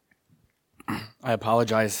I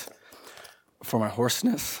apologize for my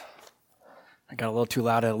hoarseness. I got a little too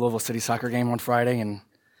loud at a Louisville City soccer game on Friday and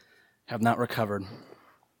have not recovered.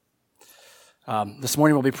 This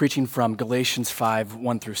morning we'll be preaching from Galatians 5,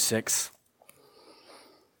 1 through 6.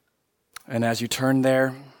 And as you turn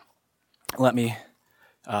there, let me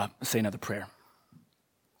say another prayer.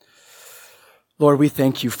 Lord, we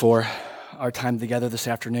thank you for our time together this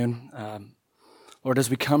afternoon. Lord, as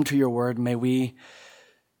we come to your word, may we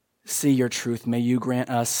see your truth. May you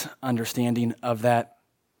grant us understanding of that.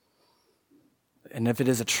 And if it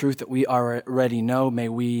is a truth that we already know, may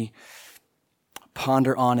we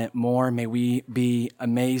ponder on it more. May we be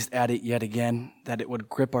amazed at it yet again, that it would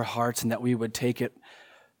grip our hearts and that we would take it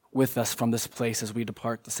with us from this place as we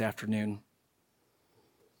depart this afternoon.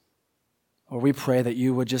 Lord, we pray that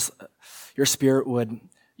you would your Spirit would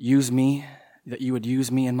use me, that you would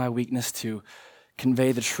use me in my weakness to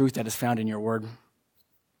convey the truth that is found in your word.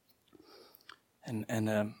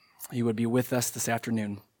 And you would be with us this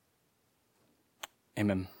afternoon.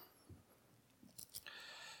 Amen.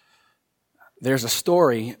 There's a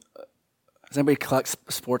story. Does anybody collect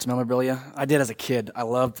sports memorabilia? I did as a kid. I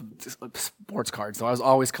loved sports cards, so I was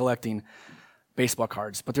always collecting baseball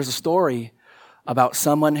cards. But there's a story about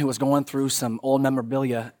someone who was going through some old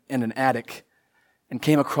memorabilia in an attic and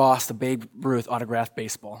came across the Babe Ruth autographed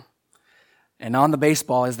baseball. And on the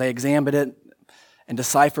baseball, as they examined it and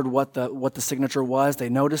deciphered what the signature was, they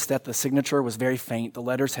noticed that the signature was very faint. The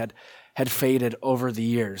letters had faded over the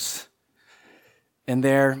years. In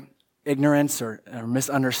their ignorance or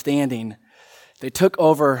misunderstanding, they took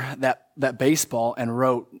over that baseball and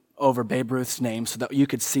wrote over Babe Ruth's name so that you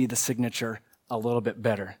could see the signature a little bit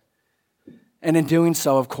better. And in doing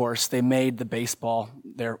so, of course, they made the baseball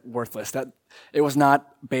worthless. That it was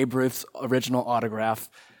not Babe Ruth's original autograph,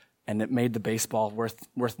 and it made the baseball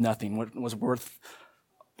worth nothing. It was worth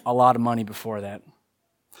a lot of money before that.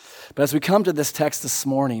 But as we come to this text this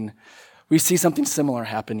morning, we see something similar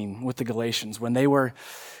happening with the Galatians when they were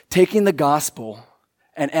taking the gospel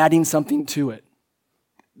and adding something to it.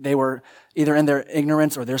 They were either in their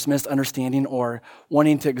ignorance or their misunderstanding or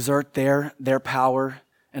wanting to exert their power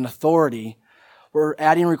and authority, were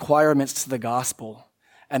adding requirements to the gospel,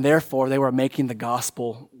 and therefore they were making the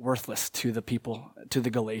gospel worthless to the people, to the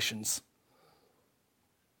Galatians.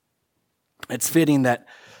 It's fitting that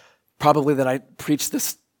I preach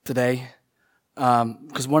this today,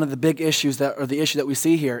 because one of the big issues the issue that we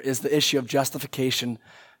see here is the issue of justification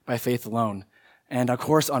by faith alone. And of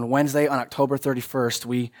course, on Wednesday, on October 31st,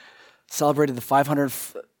 we celebrated the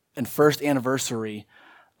 501st anniversary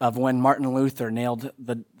of when Martin Luther nailed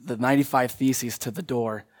the 95 Theses to the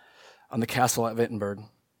door on the castle at Wittenberg.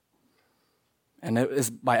 And it is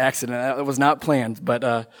by accident. It was not planned,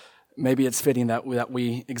 but maybe it's fitting that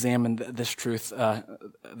we examine this truth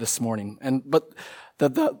this morning. But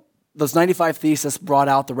those 95 Theses brought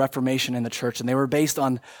out the Reformation in the church, and they were based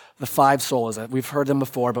on the five solas. We've heard them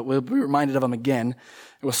before, but we'll be reminded of them again.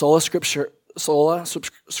 It was sola scriptura,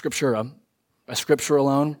 by Scripture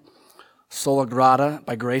alone; sola grata,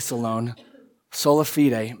 by grace alone; sola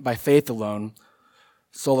fide, by faith alone;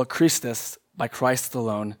 sola Christus, by Christ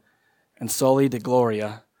alone; and soli Deo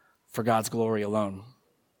gloria, for God's glory alone.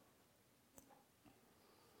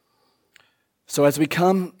 So as we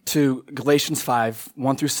come to Galatians 5,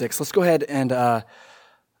 1 through 6, let's go ahead and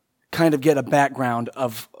kind of get a background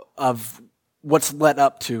of what's led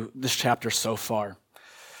up to this chapter so far.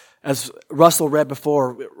 As Russell read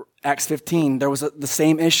before, Acts 15, there was the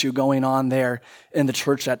same issue going on there in the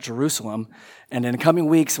church at Jerusalem. And in the coming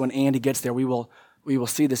weeks, when Andy gets there, we will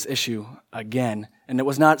see this issue again. And it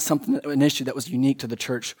was not an issue that was unique to the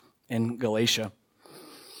church in Galatia.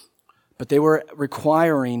 But they were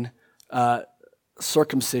requiring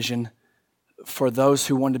circumcision for those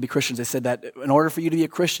who wanted to be Christians. They said that in order for you to be a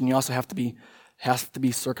Christian, you also have to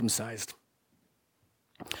be circumcised.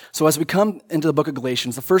 So as we come into the book of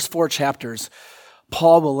Galatians, the first 4 chapters,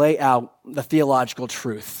 Paul will lay out the theological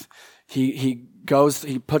truth. He gets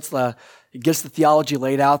the theology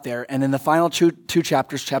laid out there, and in the final two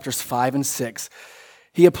chapters, chapters 5 and 6,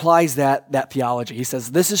 he applies that theology. He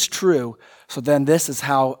says, this is true, so then this is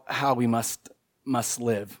how we must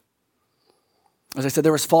live. As I said,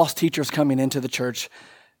 there was false teachers coming into the church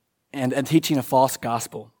and teaching a false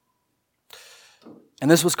gospel.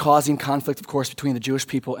 And this was causing conflict, of course, between the Jewish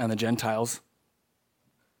people and the Gentiles.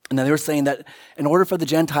 And then they were saying that in order for the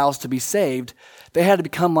Gentiles to be saved, they had to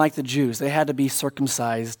become like the Jews. They had to be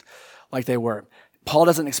circumcised like they were. Paul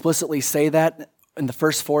doesn't explicitly say that in the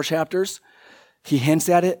first 4 chapters. He hints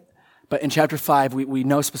at it, but in chapter 5, we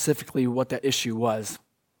know specifically what that issue was.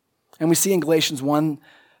 And we see in Galatians 1,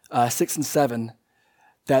 6 and 7,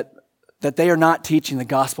 that that they are not teaching the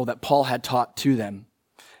gospel that Paul had taught to them.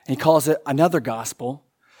 And he calls it another gospel,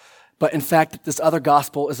 but in fact, this other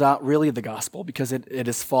gospel is not really the gospel because it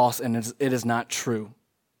is false and it is not true.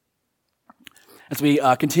 As we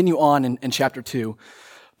continue on in chapter 2,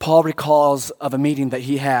 Paul recalls of a meeting that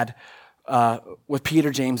he had with Peter,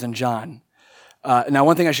 James, and John. Now,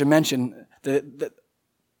 one thing I should mention, that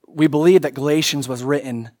we believe that Galatians was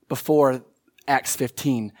written before Acts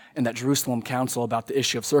 15 and that Jerusalem council about the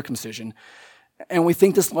issue of circumcision. And we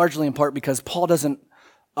think this largely in part because Paul doesn't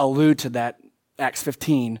allude to that Acts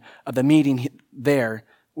 15 of the meeting there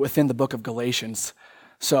within the book of Galatians.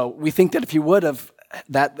 So we think that if he would have,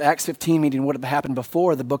 that Acts 15 meeting would have happened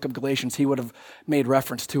before the book of Galatians, he would have made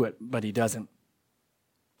reference to it, but he doesn't.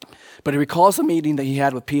 But he recalls the meeting that he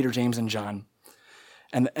had with Peter, James, and John.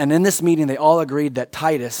 And in this meeting, they all agreed that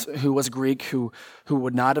Titus, who was Greek, who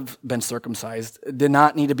would not have been circumcised, did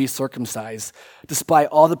not need to be circumcised, despite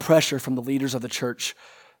all the pressure from the leaders of the church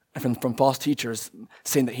and from false teachers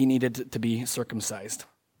saying that he needed to be circumcised.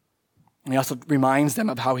 And he also reminds them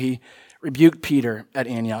of how he rebuked Peter at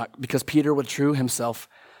Antioch because Peter withdrew himself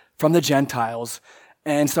from the Gentiles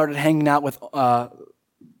and started hanging out with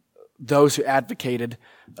those who advocated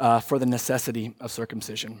for the necessity of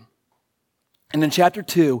circumcision. And in chapter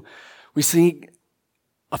 2, we see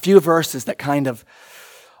a few verses that kind of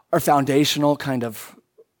are foundational, kind of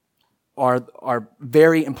are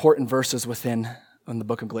very important verses within the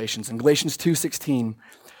book of Galatians. In Galatians 2:16,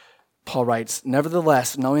 Paul writes,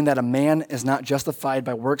 "Nevertheless, knowing that a man is not justified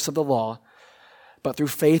by works of the law, but through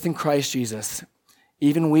faith in Christ Jesus,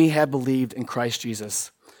 even we have believed in Christ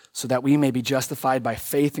Jesus, so that we may be justified by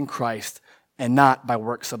faith in Christ and not by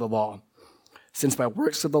works of the law. Since by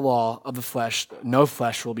works of the law of the flesh, no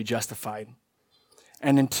flesh will be justified."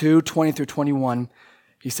 And in 2:20 through 21,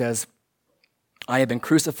 he says, "I have been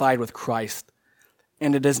crucified with Christ,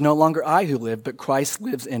 and it is no longer I who live, but Christ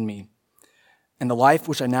lives in me. And the life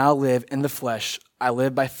which I now live in the flesh, I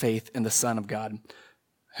live by faith in the Son of God,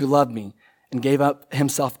 who loved me and gave up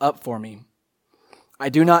himself up for me. I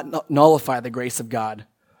do not nullify the grace of God,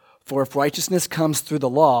 for if righteousness comes through the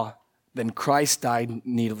law, then Christ died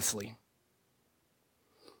needlessly."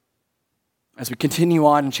 As we continue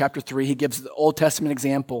on in chapter 3, he gives the Old Testament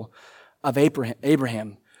example of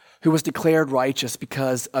Abraham, who was declared righteous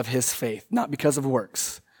because of his faith, not because of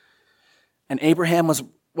works. And Abraham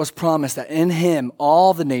was promised that in him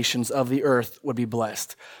all the nations of the earth would be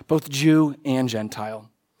blessed, both Jew and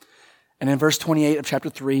Gentile. And in verse 28 of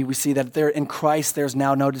chapter 3, we see that in Christ there's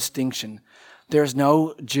now no distinction. There's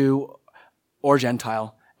no Jew or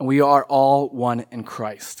Gentile, and we are all one in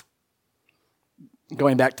Christ.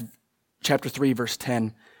 Going back to chapter 3, verse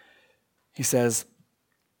 10, he says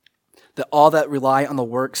that all that rely on the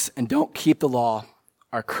works and don't keep the law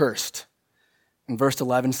are cursed. And verse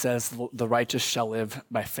 11 says, "The righteous shall live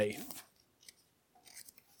by faith."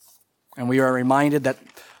 And we are reminded that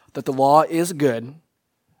the law is good,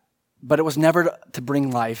 but it was never to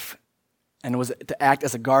bring life, and it was to act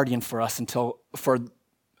as a guardian for us until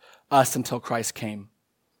Christ came.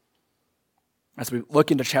 As we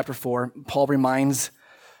look into chapter 4, Paul reminds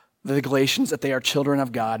the Galatians that they are children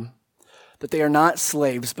of God, that they are not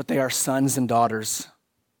slaves, but they are sons and daughters.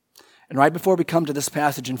 And right before we come to this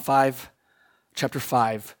passage in chapter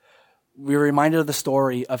 5, we are reminded of the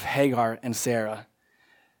story of Hagar and Sarah.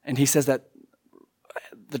 And he says that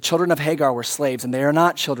the children of Hagar were slaves, and they are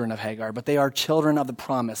not children of Hagar, but they are children of the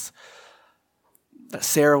promise. That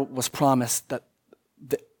Sarah was promised, that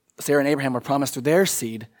Sarah and Abraham were promised through their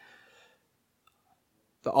seed,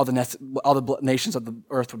 that all the nations of the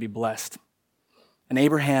earth would be blessed. And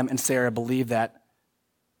Abraham and Sarah believed that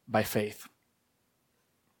by faith.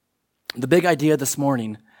 The big idea this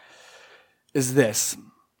morning is this,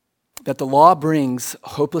 that the law brings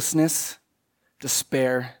hopelessness,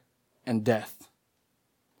 despair, and death.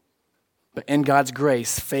 But in God's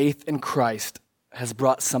grace, faith in Christ has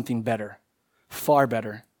brought something better, far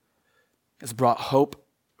better. It's brought hope,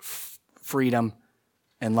 freedom,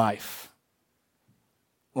 and life.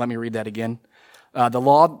 Let me read that again. The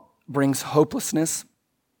law brings hopelessness,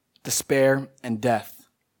 despair, and death.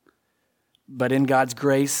 But in God's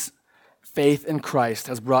grace, faith in Christ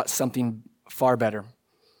has brought something far better.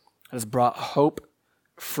 It has brought hope,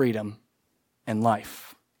 freedom, and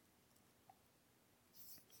life.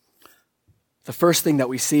 The first thing that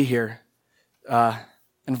we see here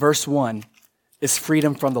in verse 1 is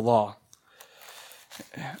freedom from the law.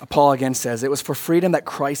 Paul again says, "It was for freedom that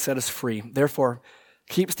Christ set us free. Therefore,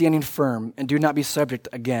 keep standing firm and do not be subject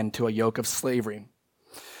again to a yoke of slavery."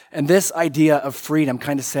 And this idea of freedom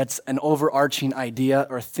kind of sets an overarching idea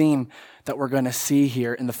or theme that we're going to see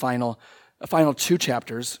here in the final 2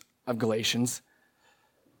 chapters of Galatians.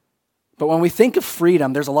 But when we think of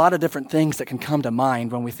freedom, there's a lot of different things that can come to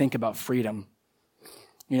mind when we think about freedom.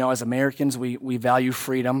 You know, as Americans, we value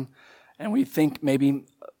freedom, and we think maybe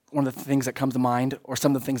one of the things that comes to mind, or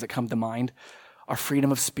some of the things that come to mind, are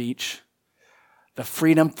freedom of speech, the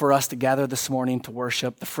freedom for us to gather this morning to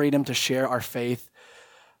worship, the freedom to share our faith,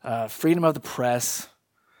 freedom of the press.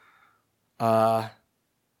 We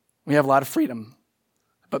have a lot of freedom.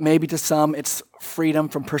 But maybe to some, it's freedom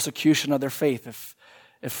from persecution of their faith.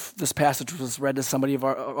 If this passage was read to somebody of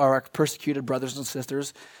our persecuted brothers and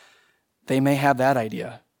sisters, they may have that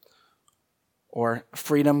idea. Or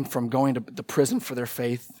freedom from going to prison for their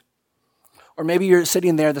faith. Or maybe you're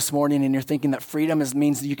sitting there this morning and you're thinking that freedom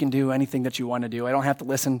means that you can do anything that you want to do. I don't have to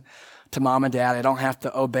listen to mom and dad. I don't have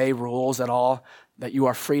to obey rules at all, that you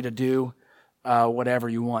are free to do whatever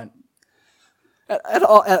you want.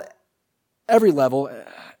 At every level,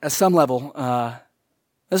 at some level,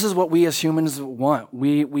 this is what we as humans want.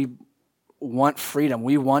 We want freedom.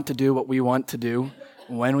 We want to do what we want to do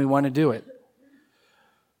when we want to do it.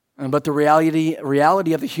 But the reality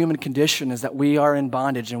of the human condition is that we are in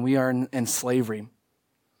bondage and we are in slavery.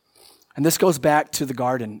 And this goes back to the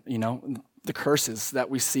garden, you know, the curses that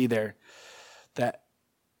we see there. That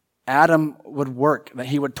Adam would work, that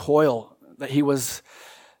he would toil, that he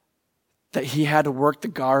had to work the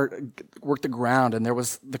ground, and there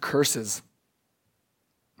was the curses.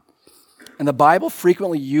 And the Bible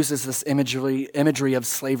frequently uses this imagery of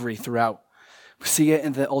slavery throughout. We see it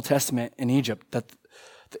in the Old Testament in Egypt, that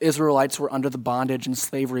the Israelites were under the bondage and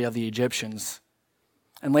slavery of the Egyptians.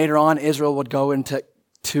 And later on, Israel would go into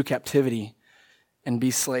captivity and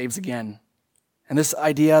be slaves again. And this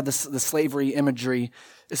idea, the slavery imagery,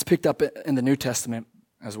 is picked up in the New Testament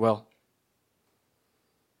as well.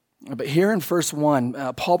 But here in verse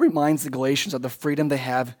 1, Paul reminds the Galatians of the freedom they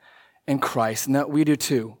have in Christ, and that we do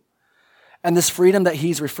too. And this freedom that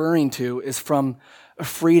he's referring to is from a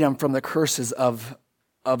freedom from the curses of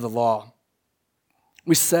the law.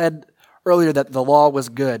 We said earlier that the law was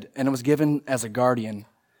good and it was given as a guardian,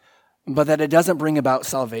 but that it doesn't bring about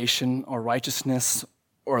salvation or righteousness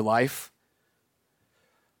or life.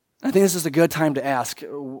 I think this is a good time to ask,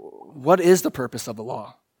 what is the purpose of the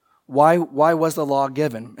law? Why was the law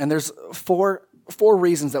given? And there's four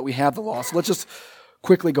reasons that we have the law. So let's just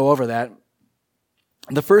quickly go over that.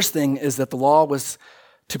 The first thing is that the law was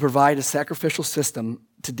to provide a sacrificial system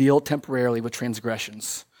to deal temporarily with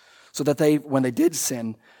transgressions, so that when they did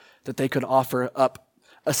sin, that they could offer up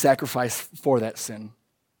a sacrifice for that sin.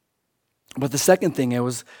 But the second thing, it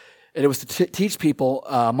was to teach people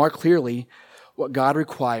more clearly what God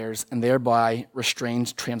requires and thereby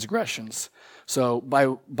restrains transgressions. So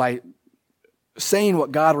by saying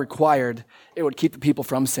what God required, it would keep the people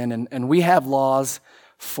from sin. And we have laws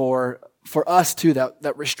for us too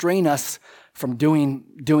that restrain us from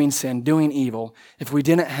doing sin, doing evil. If we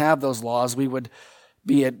didn't have those laws,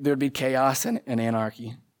 there'd be chaos and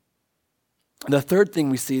anarchy. The third thing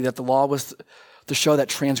we see, that the law was to show that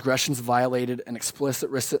transgressions violated an explicit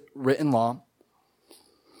written law.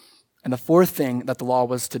 And the fourth thing that the law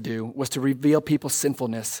was to do was to reveal people's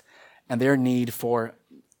sinfulness and their need for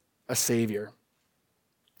a Savior.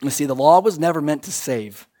 You see, the law was never meant to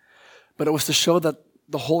save, but it was to show the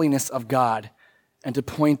holiness of God and to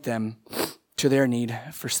point them to their need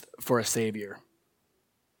for a Savior.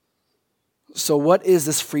 So what is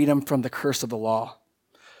this freedom from the curse of the law?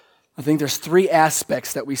 I think there's three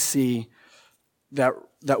aspects that we see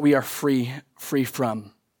that we are free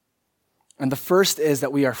from. And the first is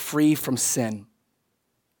that we are free from sin.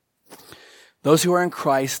 Those who are in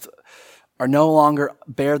Christ are no longer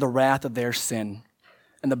bear the wrath of their sin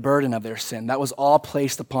and the burden of their sin. That was all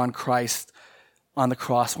placed upon Christ on the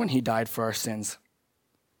cross when he died for our sins.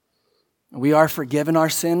 We are forgiven our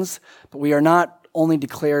sins, but we are not only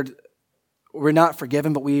declared, we're not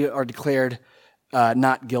forgiven, but we are declared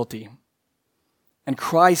not guilty. And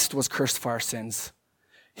Christ was cursed for our sins.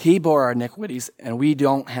 He bore our iniquities, and we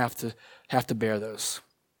don't have to bear those.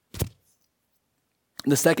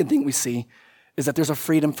 The second thing we see is that there's a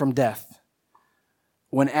freedom from death.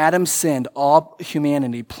 When Adam sinned, all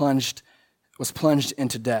humanity was plunged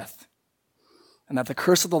into death. And that the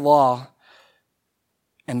curse of the law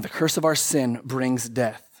and the curse of our sin brings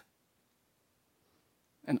death.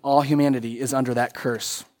 And all humanity is under that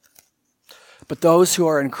curse. But those who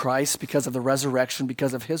are in Christ, because of the resurrection,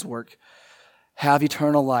 because of his work, have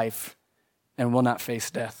eternal life and will not face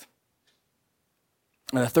death.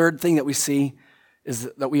 And the third thing that we see is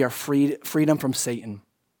that we are freedom from Satan.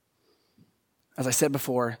 As I said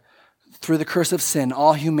before, through the curse of sin,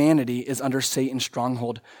 all humanity is under Satan's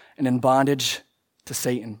stronghold and in bondage to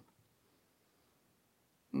Satan.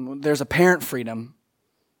 There's apparent freedom.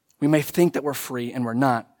 We may think that we're free, and we're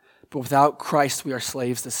not. But without Christ, we are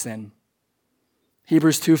slaves to sin.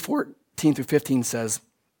 Hebrews 2:14-15 says,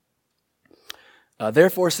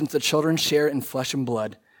 Therefore, since the children share in flesh and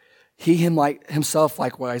blood, he himself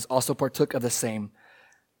likewise also partook of the same,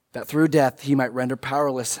 that through death he might render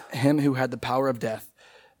powerless him who had the power of death,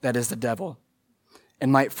 that is, the devil,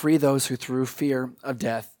 and might free those who through fear of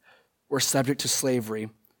death were subject to slavery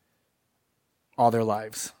all their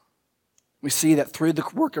lives. We see that through the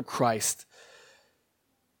work of Christ,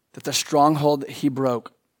 that the stronghold that he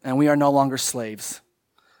broke, and we are no longer slaves.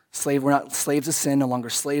 We're not slaves of sin, no longer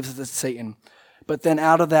slaves of Satan. But then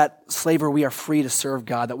out of that slavery, we are free to serve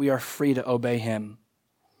God, that we are free to obey him.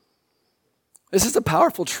 This is a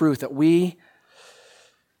powerful truth that we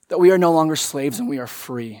are no longer slaves and we are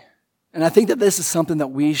free. And I think that this is something that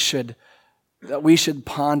we should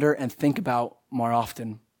ponder and think about more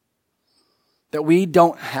often. That we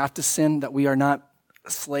don't have to sin, that we are not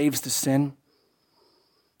slaves to sin.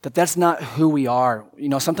 That's not who we are.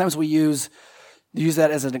 Sometimes we use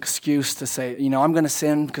that as an excuse to say, I'm going to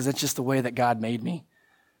sin because it's just the way that God made me.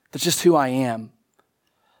 That's just who I am.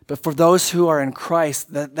 But for those who are in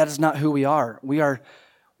Christ, that is not who we are. We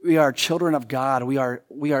are children of God. We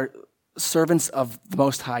are servants of the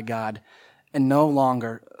Most High God, and no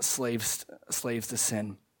longer slaves to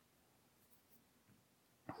sin.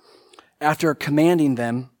 After commanding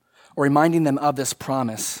them or reminding them of this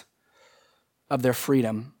promise of their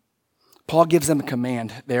freedom, Paul gives them a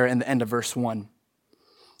command there in the end of verse 1.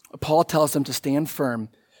 Paul tells them to stand firm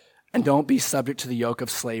and don't be subject to the yoke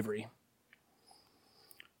of slavery.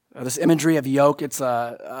 This imagery of yoke, it's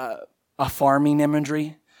a farming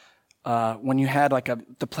imagery. When you had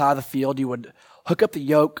to plow the field, you would hook up the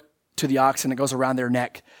yoke to the oxen. It goes around their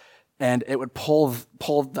neck, and it would pull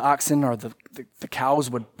the oxen, or the cows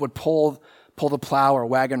would pull the plow or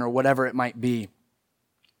wagon or whatever it might be.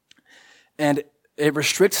 And it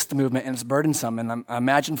restricts the movement, and it's burdensome. And I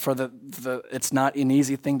imagine it's not an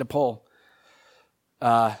easy thing to pull.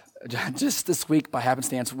 Just this week, by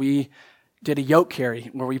happenstance, we did a yoke carry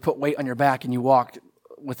where we put weight on your back and you walked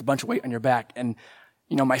with a bunch of weight on your back. And,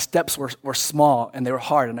 my steps were small and they were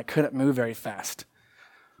hard and I couldn't move very fast.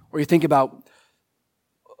 Or you think about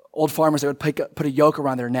old farmers that would put a yoke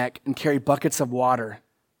around their neck and carry buckets of water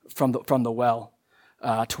from the well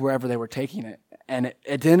to wherever they were taking it. And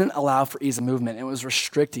it didn't allow for ease of movement. It was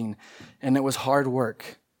restricting and it was hard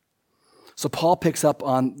work. So Paul picks up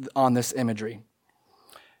on this imagery.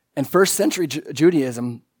 And first century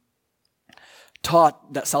Judaism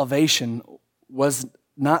taught that salvation was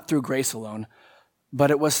not through grace alone,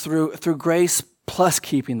 but it was through grace plus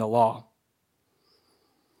keeping the law.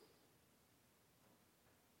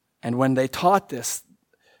 And when they taught this,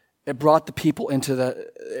 it brought the people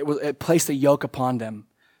it placed a yoke upon them.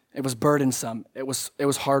 It was burdensome. It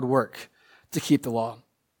was hard work to keep the law.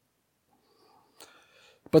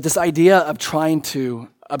 But this idea of trying to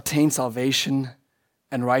obtain salvation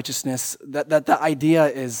and righteousness, that idea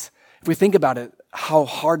is, if we think about it, how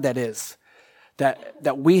hard that is,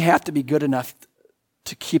 that we have to be good enough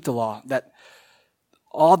to keep the law, that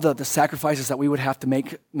all the sacrifices that we would have to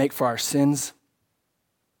make for our sins,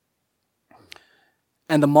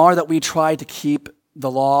 and the more that we try to keep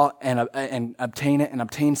the law and obtain it and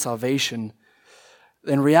obtain salvation,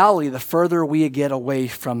 in reality, the further we get away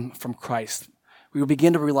from Christ, we will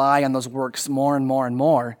begin to rely on those works more and more and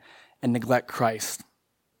more and neglect Christ.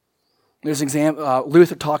 There's an example.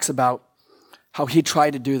 Luther talks about how he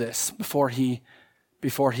tried to do this before he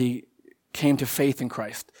came to faith in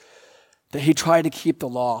Christ. That he tried to keep the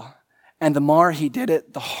law, and the more he did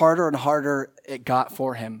it, the harder and harder it got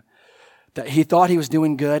for him. That he thought he was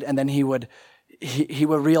doing good, and then he would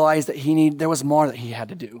realize that there was more that he had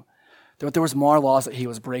to do. That there was more laws that he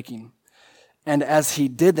was breaking. And as he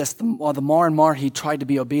did this, the more and more he tried to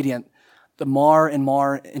be obedient, the more and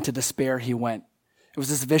more into despair he went. It was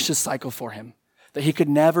this vicious cycle for him, that he could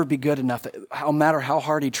never be good enough. That no matter how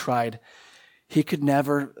hard he tried, he could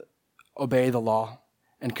never obey the law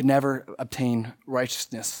and could never obtain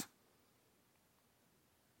righteousness.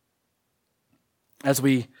 As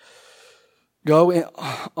we go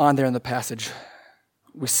on there in the passage,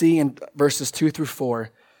 we see in verses 2 through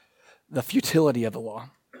 4 the futility of the law.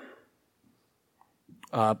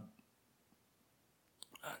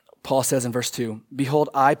 Paul says in verse 2, "Behold,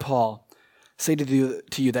 I, Paul, say to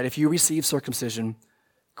you that if you receive circumcision,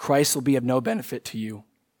 Christ will be of no benefit to you.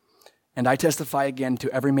 And I testify again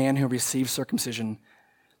to every man who receives circumcision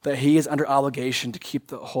that he is under obligation to keep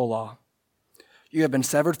the whole law. You have been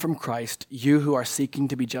severed from Christ, you who are seeking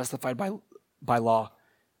to be justified by law.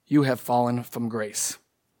 You have fallen from grace."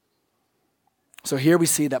 So here we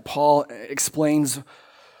see that Paul explains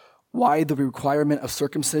why the requirement of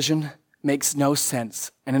circumcision makes no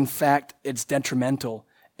sense, and in fact, it's detrimental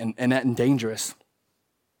and dangerous.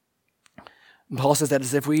 And Paul says that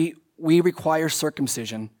as if we require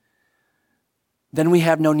circumcision, then we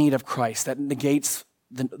have no need of Christ. That negates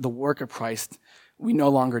the work of Christ. We no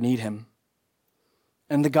longer need him.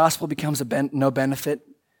 And the gospel becomes no benefit,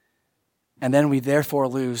 and then we therefore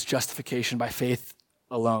lose justification by faith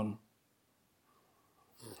alone.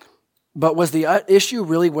 But was the issue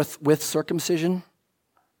really with circumcision?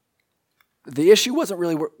 The issue wasn't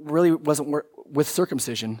really with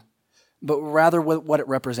circumcision, but rather with what it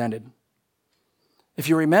represented. If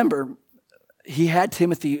you remember, he had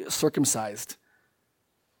Timothy circumcised.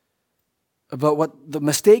 But what the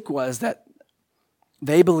mistake was that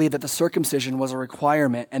they believed that the circumcision was a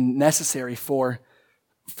requirement and necessary for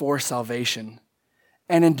salvation.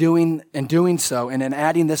 And in doing so, and in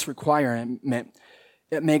adding this requirement,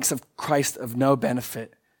 it makes of Christ of no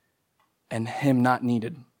benefit and him not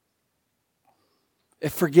needed.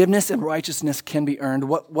 If forgiveness and righteousness can be earned,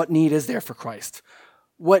 what need is there for Christ?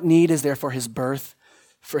 What need is there for his birth,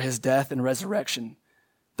 for his death and resurrection?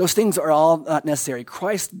 Those things are all not necessary.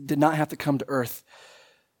 Christ did not have to come to earth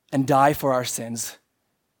and die for our sins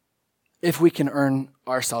if we can earn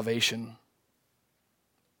our salvation.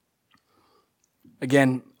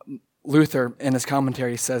 Again, Luther in his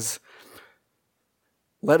commentary says,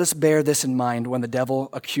 "Let us bear this in mind when the devil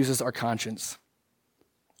accuses our conscience.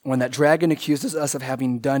 When that dragon accuses us of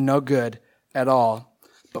having done no good at all,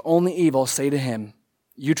 but only evil, say to him,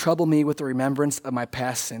 'You trouble me with the remembrance of my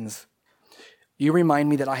past sins. You remind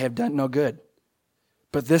me that I have done no good.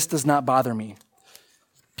 But this does not bother me,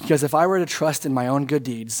 because if I were to trust in my own good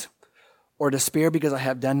deeds, or despair because I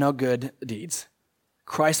have done no good deeds,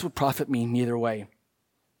 Christ would profit me neither way.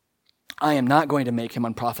 I am not going to make him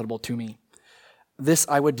unprofitable to me. This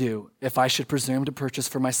I would do if I should presume to purchase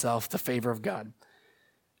for myself the favor of God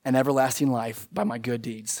and everlasting life by my good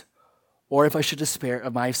deeds, or if I should despair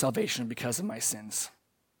of my salvation because of my sins.'"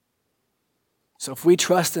 So if we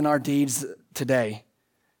trust in our deeds today,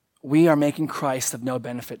 we are making Christ of no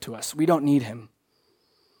benefit to us. We don't need him.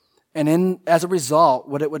 And as a result,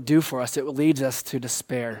 what it would do for us, it would lead us to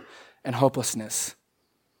despair and hopelessness.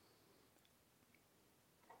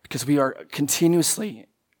 Because we are continuously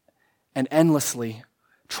and endlessly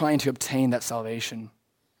trying to obtain that salvation.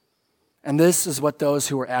 And this is what those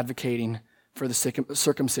who are advocating for the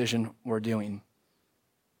circumcision were doing.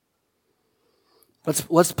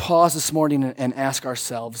 Let's pause this morning and ask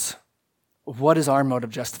ourselves, what is our mode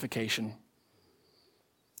of justification?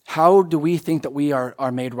 How do we think that we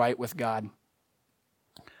are made right with God?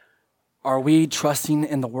 Are we trusting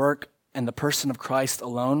in the work and the person of Christ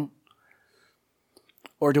alone?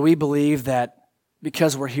 Or do we believe that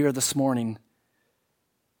because we're here this morning,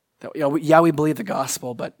 that we believe the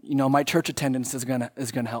gospel, but my church attendance is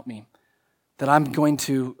gonna help me. That I've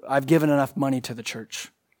given enough money to the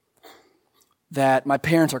church. That my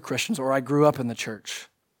parents are Christians, or I grew up in the church.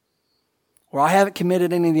 Or I haven't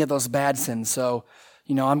committed any of those bad sins, so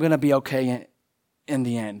I'm going to be okay in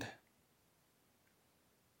the end.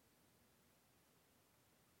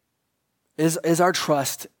 Is our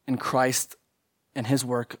trust in Christ and his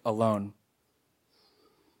work alone?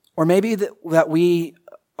 Or maybe that we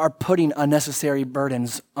are putting unnecessary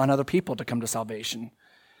burdens on other people to come to salvation.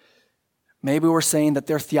 Maybe we're saying that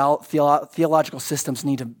their theological systems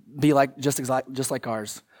need to be just like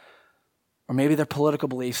ours. Or maybe their political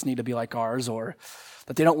beliefs need to be like ours, or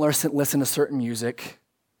that they don't listen to certain music.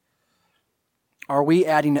 Are we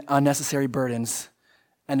adding unnecessary burdens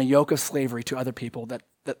and a yoke of slavery to other people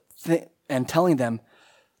and telling them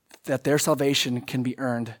that their salvation can be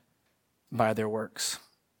earned by their works?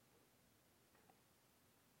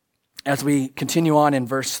 As we continue on in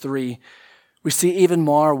verse 3, we see even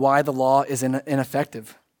more why the law is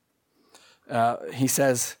ineffective. He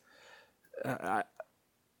says,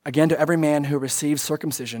 "Again, to every man who receives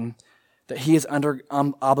circumcision, that he is under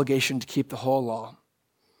obligation to keep the whole law."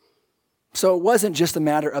 So it wasn't just a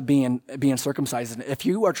matter of being circumcised. If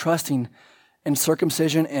you are trusting in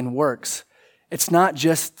circumcision and works, it's not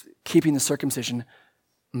just keeping the circumcision,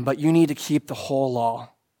 but you need to keep the whole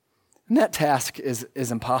law. And that task is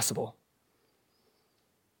impossible.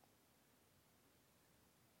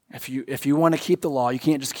 If you want to keep the law, you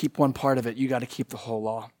can't just keep one part of it. You got to keep the whole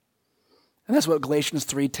law. And that's what Galatians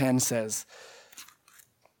 3:10 says.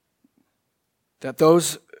 That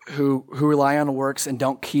those who rely on works and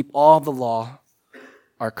don't keep all the law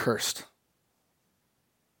are cursed.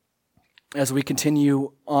 As we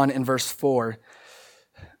continue on in verse 4,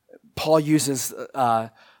 Paul uses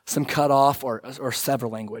some cut off or sever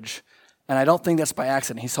language. And I don't think that's by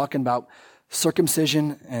accident. He's talking about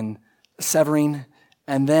circumcision and severing.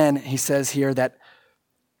 And then he says here that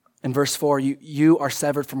in verse 4, you are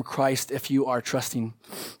severed from Christ if you are trusting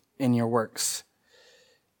in your works.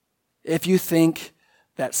 If you think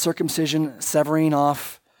that circumcision, severing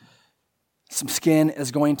off some skin,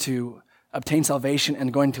 is going to obtain salvation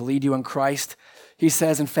and going to lead you in Christ, he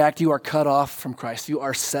says, in fact, you are cut off from Christ. You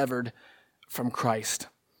are severed from Christ.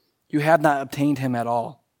 You have not obtained him at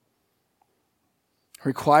all.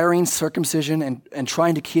 Requiring circumcision and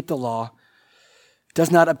trying to keep the law does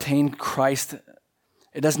not obtain Christ.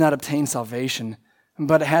 It does not obtain salvation,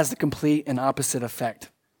 but it has the complete and opposite effect.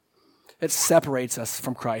 It separates us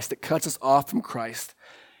from Christ. It cuts us off from Christ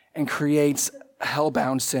and creates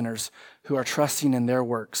hell-bound sinners who are trusting in their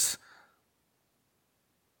works.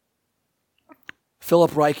 Philip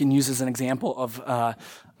Ryken uses an example of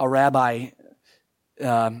a rabbi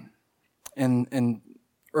in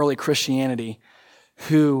early Christianity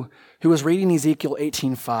who was reading Ezekiel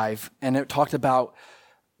 18:5, and it talked about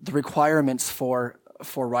the requirements for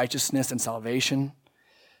righteousness and salvation,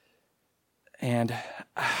 and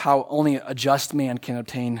how only a just man can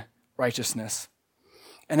obtain righteousness.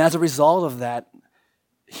 And as a result of that,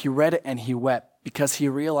 he read it and he wept because he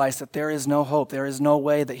realized that there is no hope. There is no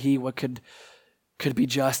way that he could be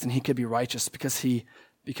just and he could be righteous because he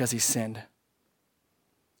sinned.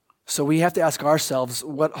 So we have to ask ourselves,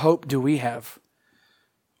 what hope do we have?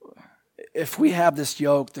 If we have this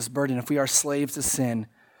yoke, this burden, if we are slaves to sin,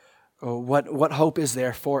 what hope is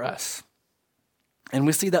there for us? And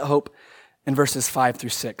we see that hope in verses 5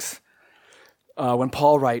 through 6. When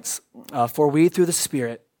Paul writes, "For we through the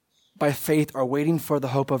Spirit, by faith, are waiting for the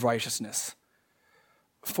hope of righteousness.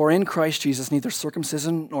 For in Christ Jesus, neither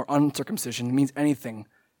circumcision nor uncircumcision means anything,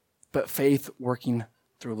 but faith working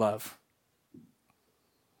through love."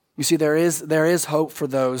 You see, there is hope for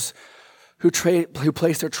those who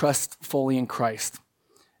place their trust fully in Christ.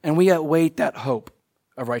 And we await that hope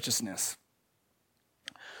of righteousness.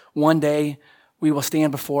 One day, we will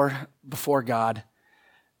stand before God,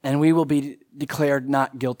 and we will be declared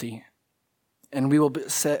not guilty. And we will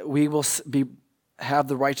have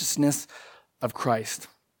the righteousness of Christ.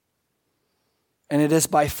 And it is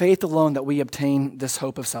by faith alone that we obtain this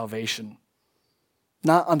hope of salvation,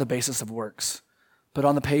 not on the basis of works, but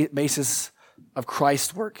on the basis of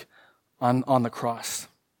Christ's work on the cross.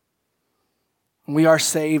 We are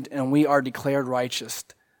saved and we are declared righteous.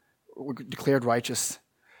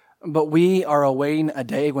 But we are awaiting a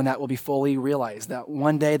day when that will be fully realized, that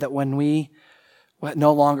one day that when we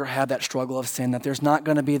no longer have that struggle of sin, that there's not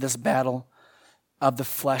going to be this battle of the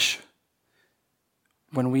flesh,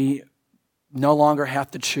 when we no longer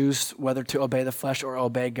have to choose whether to obey the flesh or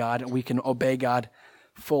obey God, and we can obey God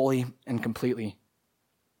fully and completely.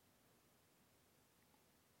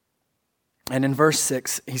 And in verse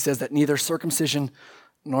 6, he says that neither circumcision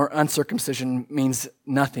nor uncircumcision means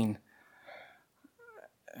nothing.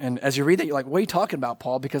 And as you read that, you're like, what are you talking about,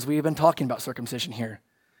 Paul? Because we've been talking about circumcision here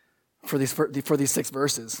for these 6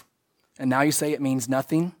 verses. And now you say it means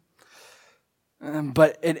nothing.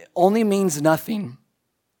 But it only means nothing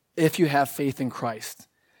if you have faith in Christ.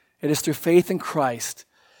 It is through faith in Christ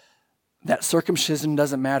that circumcision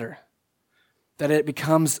doesn't matter, that it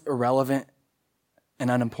becomes irrelevant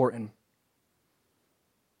and unimportant.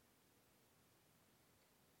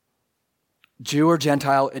 Jew or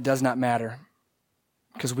Gentile, it does not matter,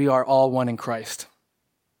 because we are all one in Christ.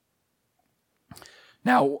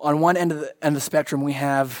 Now, on one end of the spectrum, we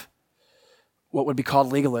have what would be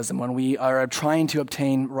called legalism, when we are trying to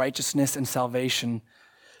obtain righteousness and salvation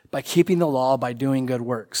by keeping the law, by doing good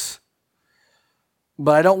works.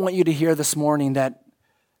 But I don't want you to hear this morning that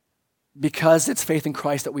because it's faith in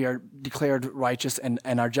Christ that we are declared righteous and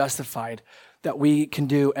are justified, that we can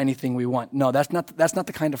do anything we want. No, that's not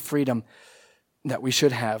the kind of freedom that we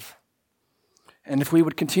should have. And if we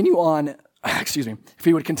would continue on,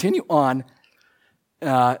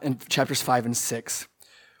 in chapters 5 and 6,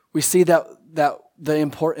 we see that the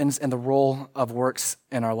importance and the role of works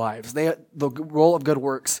in our lives. The role of good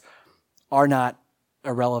works are not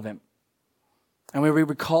irrelevant. And we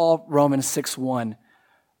recall Romans 6:1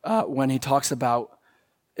 when he talks about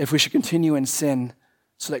if we should continue in sin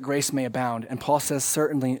so that grace may abound. And Paul says,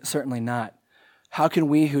 certainly not. How can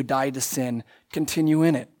we who died to sin continue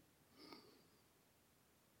in it?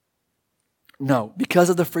 No, because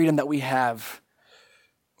of the freedom that we have,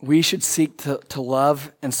 we should seek to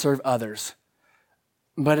love and serve others.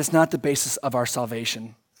 But it's not the basis of our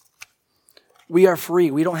salvation. We are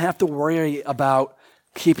free. We don't have to worry about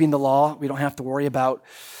keeping the law. We don't have to worry about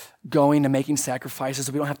going and making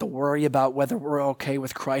sacrifices. We don't have to worry about whether we're okay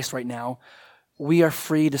with Christ right now. we are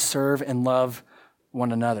free to serve and love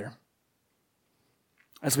one another.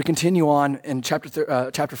 As we continue on in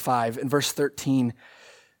chapter 5, in verse 13,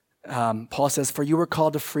 Paul says, "For you were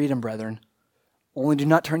called to freedom, brethren. Only do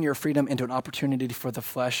not turn your freedom into an opportunity for the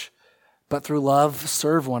flesh, but through love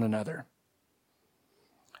serve one another."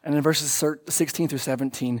 And in verses 16 through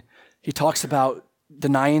 17, he talks about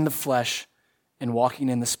denying the flesh and walking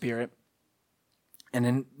in the Spirit. And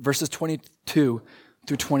in verses 22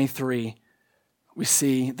 through 23, we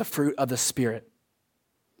see the fruit of the Spirit.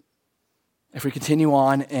 If we continue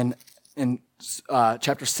on in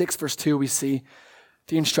chapter 6, verse 2, we see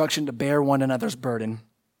the instruction to bear one another's burden.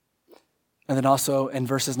 And then also in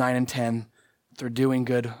verses 9 and 10, through doing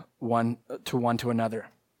good one to another.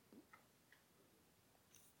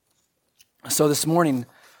 So this morning,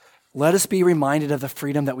 let us be reminded of the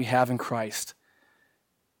freedom that we have in Christ.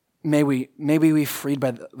 May we be freed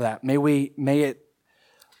by that. May it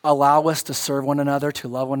allow us to serve one another, to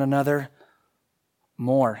love one another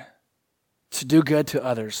more, to do good to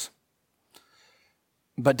others.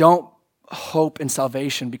 But don't hope in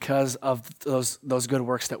salvation because of those good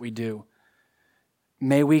works that we do.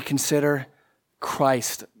 May we consider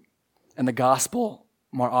Christ and the gospel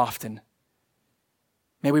more often.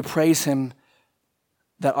 May we praise him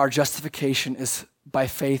that our justification is by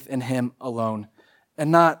faith in him alone and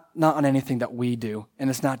not on anything that we do, and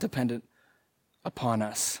it's not dependent upon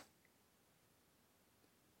us.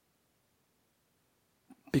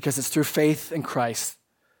 Because it's through faith in Christ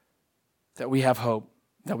that we have hope,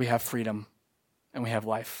 that we have freedom, and we have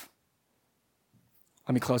life.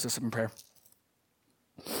 Let me close this up in prayer.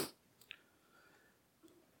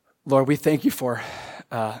 Lord, we thank you for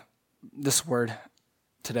this word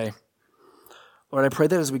today. Lord, I pray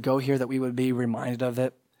that as we go here that we would be reminded of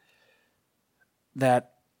it,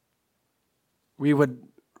 that we would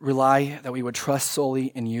rely, that we would trust solely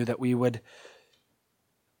in you, that we would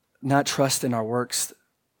not trust in our works,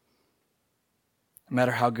 no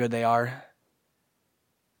matter how good they are,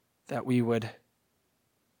 that we would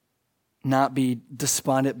not be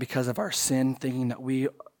despondent because of our sin, thinking that we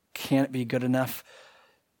can't be good enough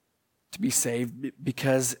to be saved,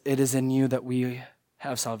 because it is in you that we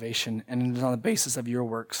have salvation, and it is on the basis of your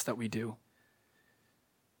works that we do.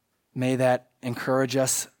 May that encourage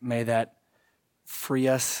us. May that free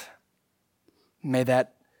us. May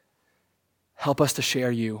that help us to share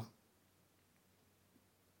you.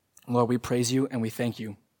 Lord, we praise you and we thank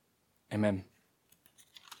you. Amen.